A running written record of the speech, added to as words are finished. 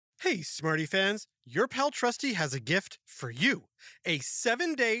Hey, Smarty fans, your pal Trusty has a gift for you. A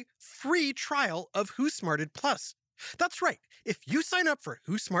 7-day free trial of Who Smarted Plus. That's right. If you sign up for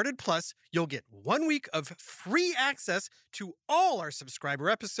Who Smarted Plus, you'll get 1 week of free access to all our subscriber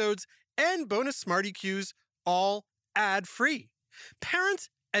episodes and bonus Smarty Cues, all ad-free. Parents,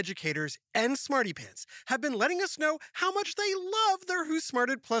 educators, and Smarty Pants have been letting us know how much they love their Who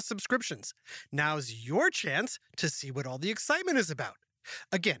Smarted Plus subscriptions. Now's your chance to see what all the excitement is about.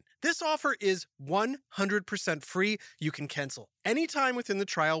 Again, this offer is 100% free. You can cancel anytime within the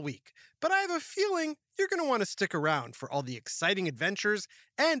trial week. But I have a feeling you're going to want to stick around for all the exciting adventures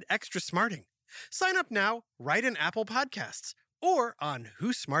and extra smarting. Sign up now right in Apple Podcasts or on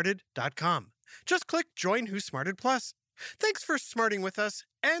whosmarted.com. Just click Join Who Smarted Plus. Thanks for smarting with us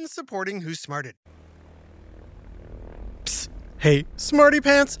and supporting Who Smarted. Psst. Hey, Smarty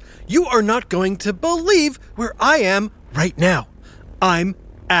Pants, you are not going to believe where I am right now. I'm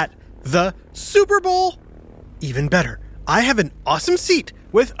at the Super Bowl. Even better, I have an awesome seat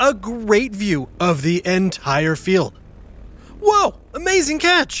with a great view of the entire field. Whoa, amazing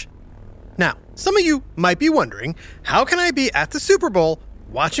catch! Now, some of you might be wondering, how can I be at the Super Bowl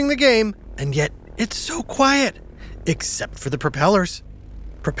watching the game and yet it's so quiet? Except for the propellers.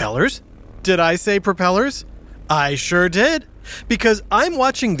 Propellers? Did I say propellers? I sure did. Because I'm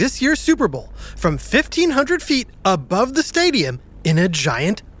watching this year's Super Bowl from 1,500 feet above the stadium in a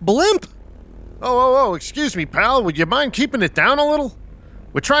giant blimp. Oh, excuse me, pal. Would you mind keeping it down a little?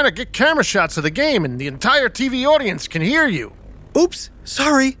 We're trying to get camera shots of the game and the entire TV audience can hear you. Oops,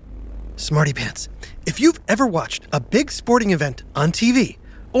 sorry. Smarty Pants, if you've ever watched a big sporting event on TV,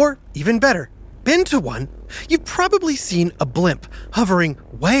 or even better, been to one, you've probably seen a blimp hovering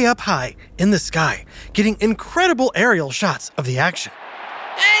way up high in the sky, getting incredible aerial shots of the action.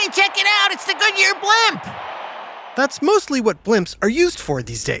 Hey, check it out! It's the Goodyear Blimp! That's mostly what blimps are used for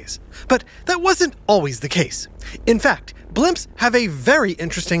these days. But that wasn't always the case. In fact, blimps have a very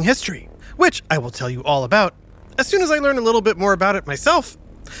interesting history, which I will tell you all about as soon as I learn a little bit more about it myself.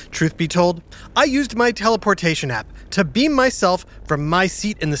 Truth be told, I used my teleportation app to beam myself from my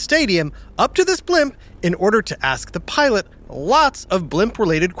seat in the stadium up to this blimp in order to ask the pilot lots of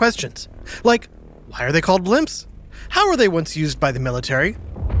blimp-related questions. Like, why are they called blimps? How were they once used by the military?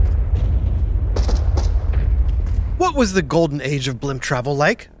 What was the golden age of blimp travel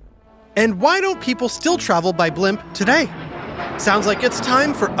like? And why don't people still travel by blimp today? Sounds like it's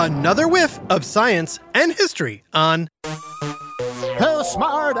time for another whiff of science and history on Who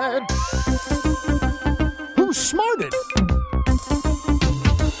Smarted? Who's smarted?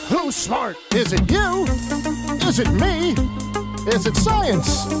 Who's smart? Is it you? Is it me? Is it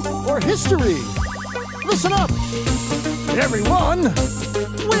science or history? Listen up, everyone.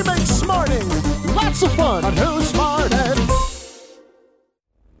 We make smarting lots of fun on Who Smarted.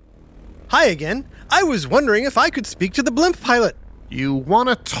 Hi again. I was wondering if I could speak to the blimp pilot. You want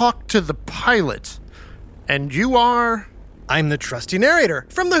to talk to the pilot? And you are? I'm the trusty narrator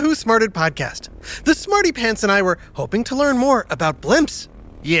from the Who Smarted podcast. The Smarty Pants and I were hoping to learn more about blimps.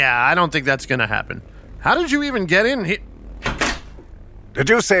 Yeah, I don't think that's going to happen. How did you even get in here? Did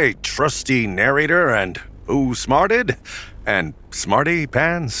you say trusty narrator and Who Smarted? And Smarty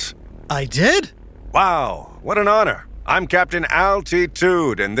Pants? I did? Wow, what an honor. I'm Captain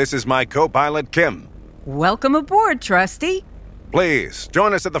Altitude, and this is my co-pilot, Kim. Welcome aboard, Trusty. Please,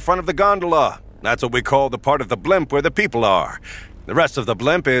 join us at the front of the gondola. That's what we call the part of the blimp where the people are. The rest of the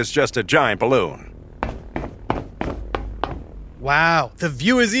blimp is just a giant balloon. Wow, the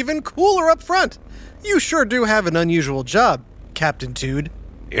view is even cooler up front. You sure do have an unusual job, Captain Tude.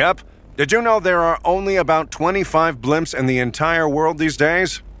 Yep. Did you know there are only about 25 blimps in the entire world these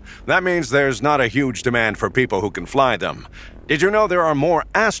days? That means there's not a huge demand for people who can fly them. Did you know there are more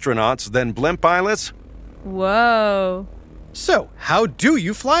astronauts than blimp pilots? Whoa. So, how do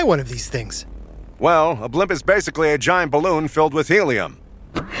you fly one of these things? Well, a blimp is basically a giant balloon filled with helium.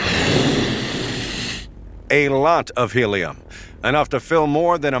 A lot of helium. Enough to fill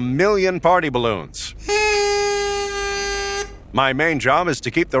more than 1 million party balloons. My main job is to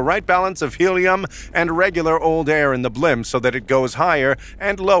keep the right balance of helium and regular old air in the blimp so that it goes higher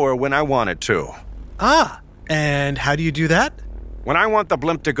and lower when I want it to. Ah, and how do you do that? When I want the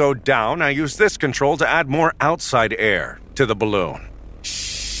blimp to go down, I use this control to add more outside air to the balloon.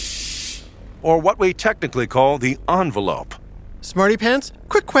 Or what we technically call the envelope. Smarty Pants,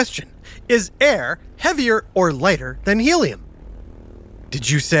 quick question. Is air heavier or lighter than helium? Did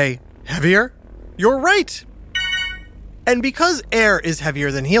you say heavier? You're right. And because air is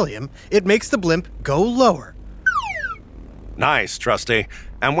heavier than helium, it makes the blimp go lower. Nice, Trusty.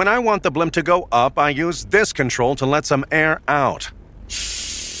 And when I want the blimp to go up, I use this control to let some air out.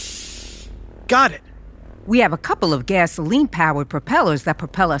 Got it. We have a couple of gasoline-powered propellers that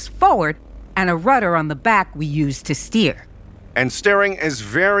propel us forward and a rudder on the back we use to steer. And steering is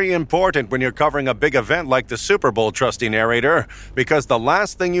very important when you're covering a big event like the Super Bowl, trusty narrator, because the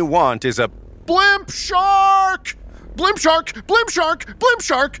last thing you want is a Blimp shark! Blimp shark! Blimp shark! Blimp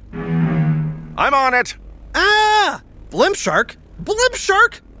shark! I'm on it! Ah! Blimp shark? Blimp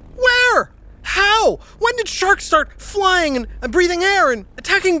shark? Where? How? When did sharks start flying and breathing air and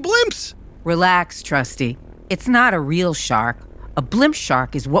attacking blimps? Relax, Trusty. It's not a real shark. A blimp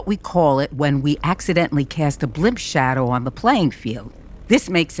shark is what we call it when we accidentally cast a blimp shadow on the playing field. This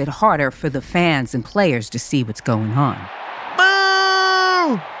makes it harder for the fans and players to see what's going on.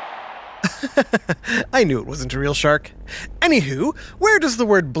 Boo! I knew it wasn't a real shark. Anywho, where does the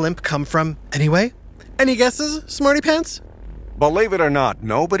word blimp come from, anyway? Any guesses, Smarty Pants? Believe it or not,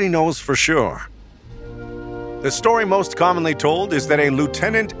 nobody knows for sure. The story most commonly told is that a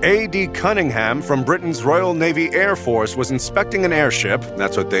Lieutenant A.D. Cunningham from Britain's Royal Navy Air Force was inspecting an airship,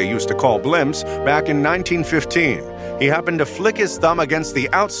 that's what they used to call blimps, back in 1915. He happened to flick his thumb against the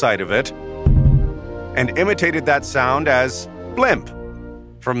outside of it and imitated that sound as blimp.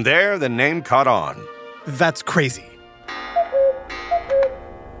 From there, the name caught on. That's crazy.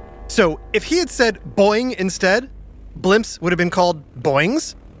 So, if he had said boing instead, blimps would have been called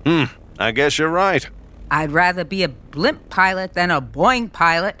boings? I guess you're right. I'd rather be a blimp pilot than a Boeing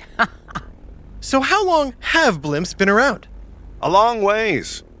pilot. So how long have blimps been around? A long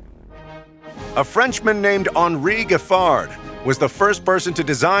ways. A Frenchman named Henri Giffard was the first person to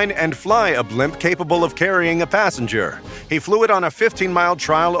design and fly a blimp capable of carrying a passenger. He flew it on a 15-mile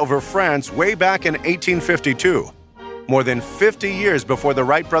trial over France way back in 1852, more than 50 years before the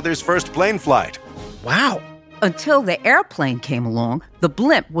Wright brothers' first plane flight. Wow. Until the airplane came along, the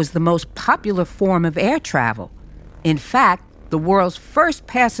blimp was the most popular form of air travel. In fact, the world's first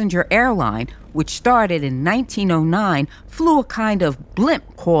passenger airline, which started in 1909, flew a kind of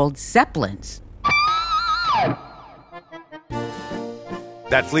blimp called Zeppelins.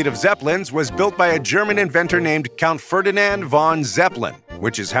 That fleet of Zeppelins was built by a German inventor named Count Ferdinand von Zeppelin,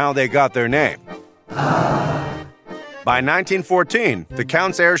 which is how they got their name. By 1914, the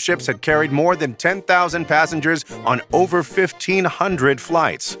Count's airships had carried more than 10,000 passengers on over 1,500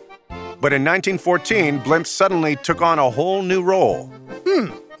 flights. But in 1914, blimps suddenly took on a whole new role.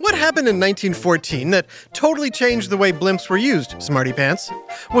 What happened in 1914 that totally changed the way blimps were used, Smarty Pants?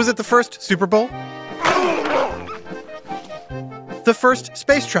 Was it the first Super Bowl? The first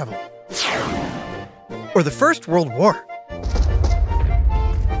space travel? Or the First World War?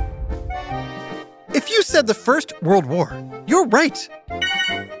 If you said the First World War, you're right.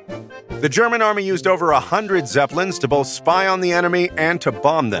 The German army used over 100 Zeppelins to both spy on the enemy and to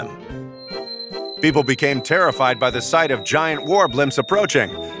bomb them. People became terrified by the sight of giant war blimps approaching.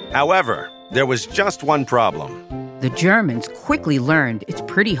 However, there was just one problem. The Germans quickly learned it's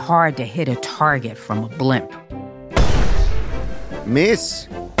pretty hard to hit a target from a blimp. Miss.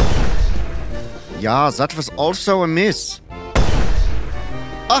 Ja, that was also a miss.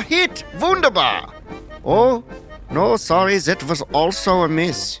 A hit! Wunderbar! Oh, no, sorry, that was also a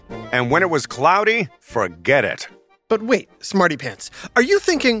miss. And when it was cloudy, forget it. But wait, Smarty Pants, are you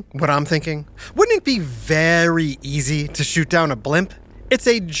thinking what I'm thinking? Wouldn't it be very easy to shoot down a blimp? It's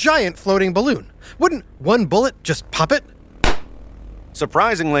a giant floating balloon. Wouldn't one bullet just pop it?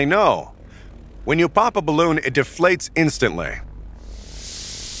 Surprisingly, no. When you pop a balloon, it deflates instantly.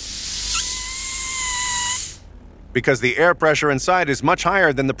 Because the air pressure inside is much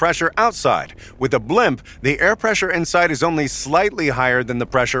higher than the pressure outside. With a blimp, the air pressure inside is only slightly higher than the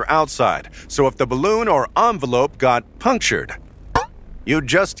pressure outside. So if the balloon or envelope got punctured, you'd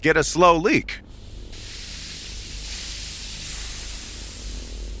just get a slow leak.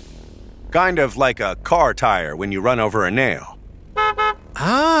 Kind of like a car tire when you run over a nail.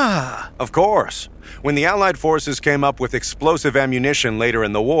 Ah. Of course. When the Allied forces came up with explosive ammunition later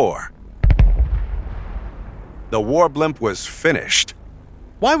in the war, the war blimp was finished.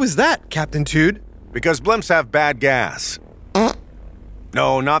 Why was that, Captain Tood? Because blimps have bad gas.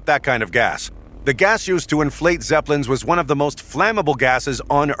 No, not that kind of gas. The gas used to inflate Zeppelins was one of the most flammable gases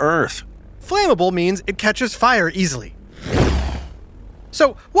on Earth. Flammable means it catches fire easily.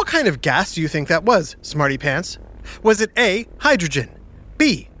 So, what kind of gas do you think that was, Smarty Pants? Was it A, hydrogen,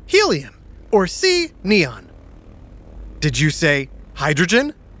 B, helium, or C, neon? Did you say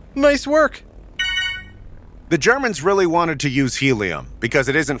hydrogen? Nice work. The Germans really wanted to use helium because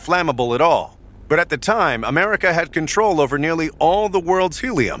it isn't flammable at all. But at the time, America had control over nearly all the world's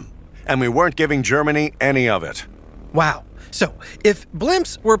helium, and we weren't giving Germany any of it. Wow, So, if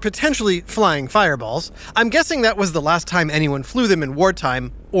blimps were potentially flying fireballs, I'm guessing that was the last time anyone flew them in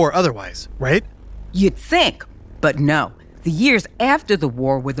wartime or otherwise, right? You'd think, but no. The years after the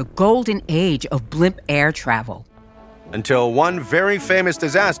war were the golden age of blimp air travel. Until one very famous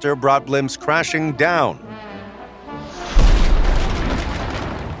disaster brought blimps crashing down.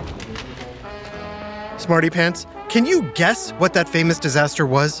 Smarty Pants, can you guess what that famous disaster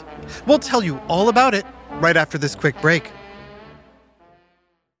was? We'll tell you all about it right after this quick break.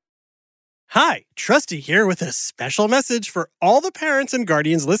 Hi, Trusty here with a special message for all the parents and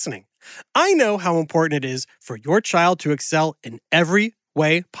guardians listening. I know how important it is for your child to excel in every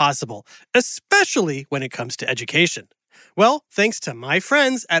way possible, especially when it comes to education. Well, thanks to my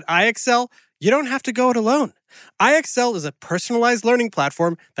friends at iExcel, you don't have to go it alone. iExcel is a personalized learning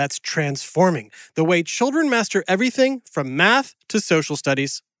platform that's transforming the way children master everything from math to social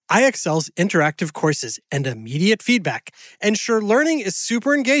studies. iExcel's interactive courses and immediate feedback ensure learning is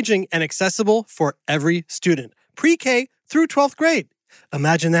super engaging and accessible for every student, pre-K through 12th grade.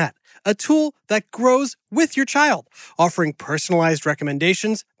 Imagine that, a tool that grows with your child, offering personalized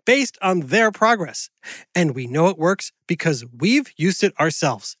recommendations based on their progress. And we know it works because we've used it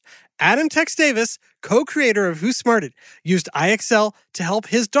ourselves. Adam Tex Davis, co-creator of Who Smarted, used iExcel to help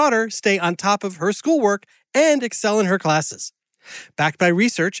his daughter stay on top of her schoolwork and excel in her classes. Backed by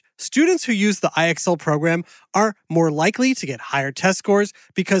research, students who use the iExcel program are more likely to get higher test scores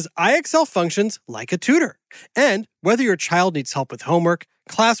because iExcel functions like a tutor. And whether your child needs help with homework,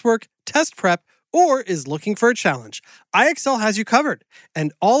 classwork, test prep, or is looking for a challenge, iExcel has you covered,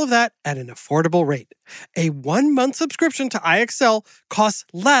 and all of that at an affordable rate. A 1-month subscription to iExcel costs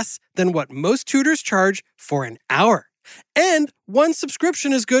less than what most tutors charge for an hour. And one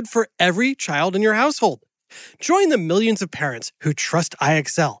subscription is good for every child in your household. Join the millions of parents who trust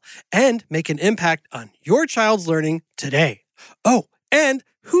iExcel and make an impact on your child's learning today. Oh, and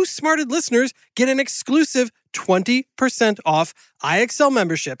Who Smarted listeners get an exclusive 20% off iExcel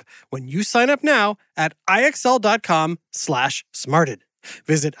membership when you sign up now at iexcel.com/smarted.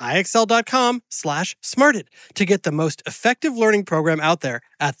 Visit iexcel.com/smarted to get the most effective learning program out there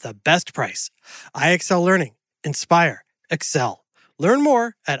at the best price. iExcel Learning. Inspire. Excel. Learn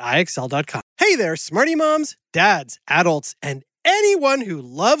more at iexcel.com. Hey there, smarty moms, dads, adults, and anyone who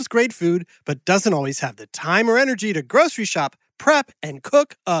loves great food but doesn't always have the time or energy to grocery shop, prep, and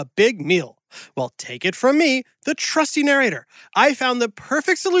cook a big meal. Well, take it from me, the trusty narrator. I found the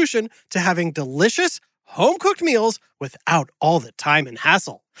perfect solution to having delicious, home-cooked meals without all the time and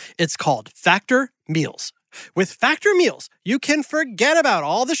hassle. It's called Factor Meals. With Factor Meals, you can forget about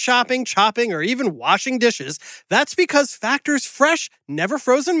all the shopping, chopping, or even washing dishes. That's because Factor's fresh, never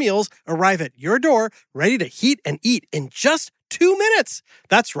frozen meals arrive at your door ready to heat and eat in just 2 minutes.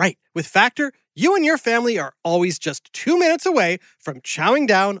 That's right. With Factor, you and your family are always just 2 minutes away from chowing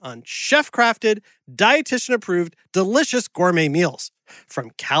down on chef-crafted, dietitian-approved, delicious gourmet meals.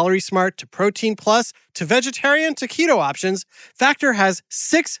 From Calorie Smart to Protein Plus to vegetarian to keto options, Factor has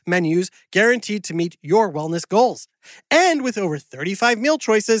 6 menus guaranteed to meet your wellness goals. And with over 35 meal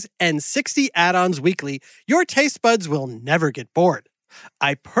choices and 60 add-ons weekly, your taste buds will never get bored.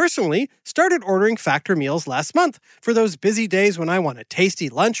 I personally started ordering Factor meals last month for those busy days when I want a tasty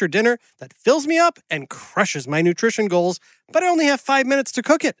lunch or dinner that fills me up and crushes my nutrition goals, but I only have 5 minutes to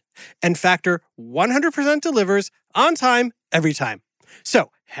cook it. And Factor 100% delivers on time, every time.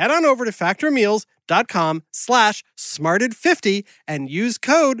 So head on over to factormeals.com/smarted50 and use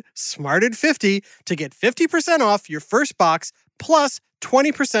code SMARTED50 to get 50% off your first box plus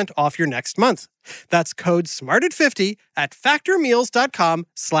 20% off your next month. That's code SMARTED50 at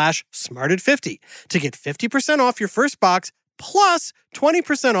factormeals.com/smarted50 to get 50% off your first box plus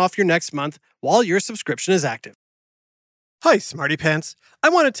 20% off your next month while your subscription is active. Hi, Smarty Pants. I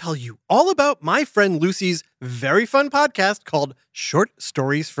want to tell you all about my friend Lucy's very fun podcast called Short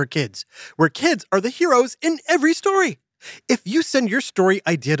Stories for Kids, where kids are the heroes in every story. If you send your story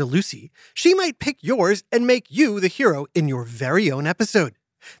idea to Lucy, she might pick yours and make you the hero in your very own episode.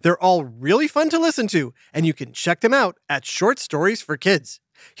 They're all really fun to listen to, and you can check them out at Short Stories for Kids.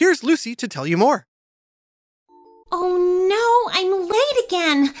 Here's Lucy to tell you more. Oh no, I'm late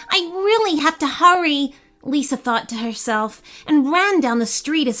again. I really have to hurry, Lisa thought to herself, and ran down the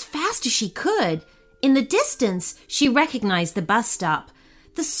street as fast as she could. In the distance, she recognized the bus stop.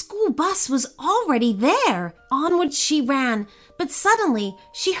 The school bus was already there. Onward she ran, but suddenly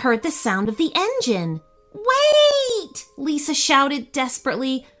she heard the sound of the engine. "Wait!" Lisa shouted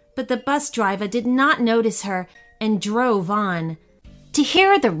desperately, but the bus driver did not notice her and drove on. To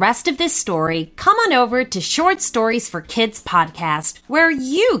hear the rest of this story, come on over to Short Stories for Kids podcast, where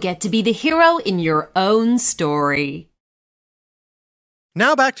you get to be the hero in your own story.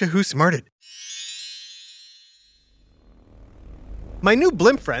 Now back to Who Smarted. My new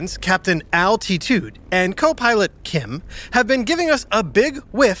Blimp friends, Captain Altitude and co-pilot Kim, have been giving us a big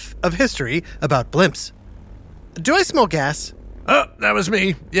whiff of history about blimps. Do I smell gas? Oh, that was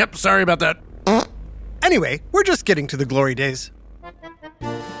me. Yep, sorry about that. Anyway, we're just getting to the glory days.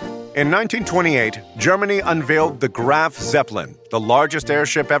 In 1928, Germany unveiled the Graf Zeppelin, the largest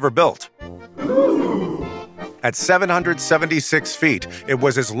airship ever built. At 776 feet, it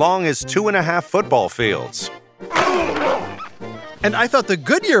was as long as 2.5 football fields. And I thought the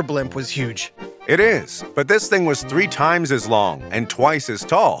Goodyear blimp was huge. It is, but this thing was 3 times as long and twice as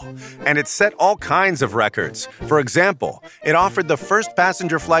tall, and it set all kinds of records. For example, it offered the first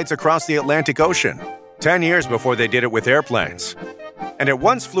passenger flights across the Atlantic Ocean, 10 years before they did it with airplanes. And it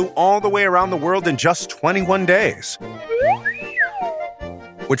once flew all the way around the world in just 21 days,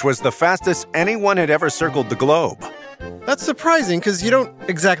 which was the fastest anyone had ever circled the globe. That's surprising because you don't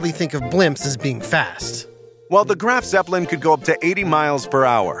exactly think of blimps as being fast. Well, the Graf Zeppelin could go up to 80 miles per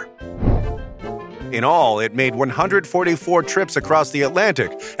hour. In all, it made 144 trips across the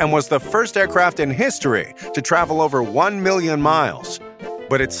Atlantic and was the first aircraft in history to travel over 1 million miles.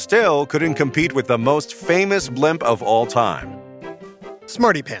 But it still couldn't compete with the most famous blimp of all time.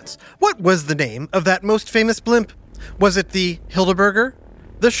 Smarty Pants, what was the name of that most famous blimp? Was it the Hildeberger,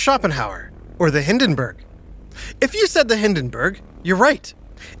 the Schopenhauer, or the Hindenburg? If you said the Hindenburg, you're right.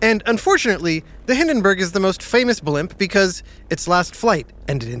 And unfortunately, the Hindenburg is the most famous blimp because its last flight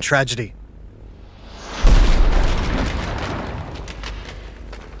ended in tragedy.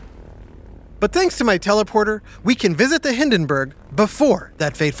 But thanks to my teleporter, we can visit the Hindenburg before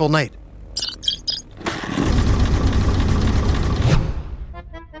that fateful night.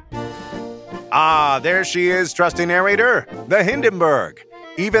 Ah, there she is, trusty narrator, the Hindenburg.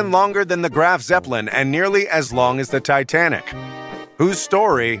 Even longer than the Graf Zeppelin and nearly as long as the Titanic, whose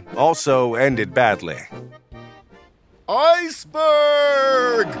story also ended badly.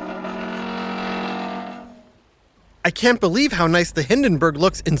 Iceberg! I can't believe how nice the Hindenburg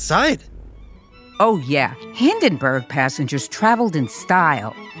looks inside. Oh yeah, Hindenburg passengers traveled in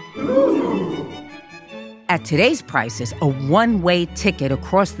style. At today's prices, a one-way ticket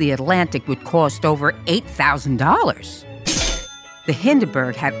across the Atlantic would cost over $8,000. The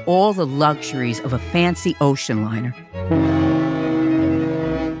Hindenburg had all the luxuries of a fancy ocean liner,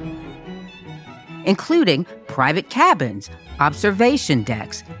 including private cabins, observation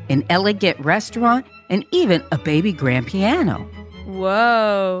decks, an elegant restaurant, and even a baby grand piano.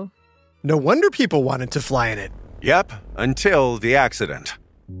 Whoa. No wonder people wanted to fly in it. Yep, until the accident.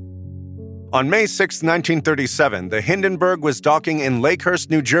 On May 6, 1937, the Hindenburg was docking in Lakehurst,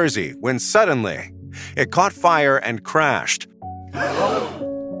 New Jersey, when suddenly it caught fire and crashed.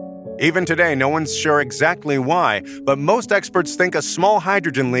 Even today, no one's sure exactly why, but most experts think a small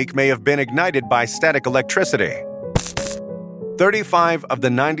hydrogen leak may have been ignited by static electricity. 35 of the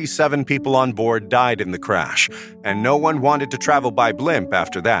 97 people on board died in the crash, and no one wanted to travel by blimp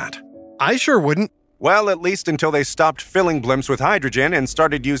after that. I sure wouldn't. Well, at least until they stopped filling blimps with hydrogen and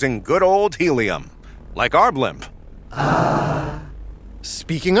started using good old helium, like our blimp.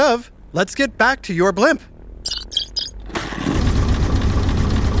 Speaking of, let's get back to your blimp.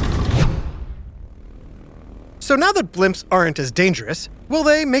 So now that blimps aren't as dangerous, will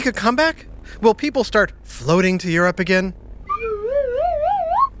they make a comeback? Will people start floating to Europe again?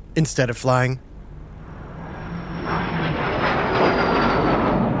 Instead of flying?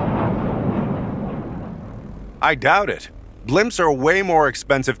 I doubt it. Blimps are way more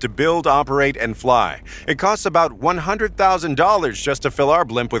expensive to build, operate, and fly. It costs about $100,000 just to fill our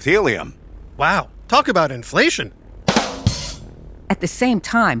blimp with helium. Wow, talk about inflation. At the same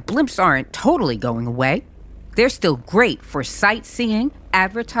time, blimps aren't totally going away. They're still great for sightseeing,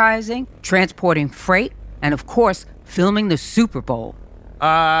 advertising, transporting freight, and of course, filming the Super Bowl.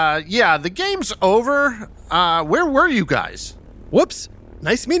 Yeah, the game's over. Where were you guys? Whoops.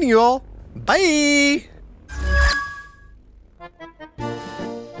 Nice meeting you all. Bye.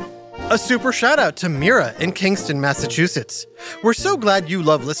 A super shout out to Mira in Kingston, Massachusetts. We're so glad you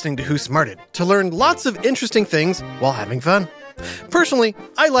love listening to Who Smarted to learn lots of interesting things while having fun. Personally,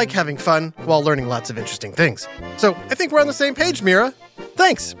 I like having fun while learning lots of interesting things. So I think we're on the same page, Mira.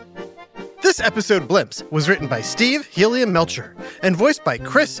 Thanks. This episode, Blimps, was written by Steve Helium Melcher and voiced by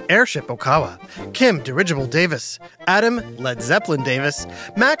Chris Airship Okawa, Kim Dirigible Davis, Adam Led Zeppelin Davis,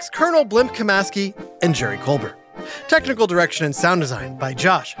 Max Colonel Blimp Kamaski, and Jerry Colbert. Technical direction and sound design by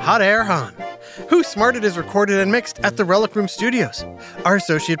Josh Hot Air Hahn. Who Smarted is recorded and mixed at the Relic Room Studios. Our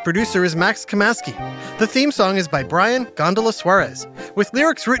associate producer is Max Kamaski. The theme song is by Brian Gondola Suarez, with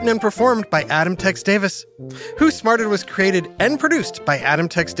lyrics written and performed by Adam Tex Davis. Who Smarted was created and produced by Adam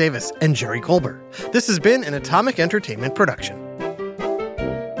Tex Davis and Jerry Colbert. This has been an Atomic Entertainment production.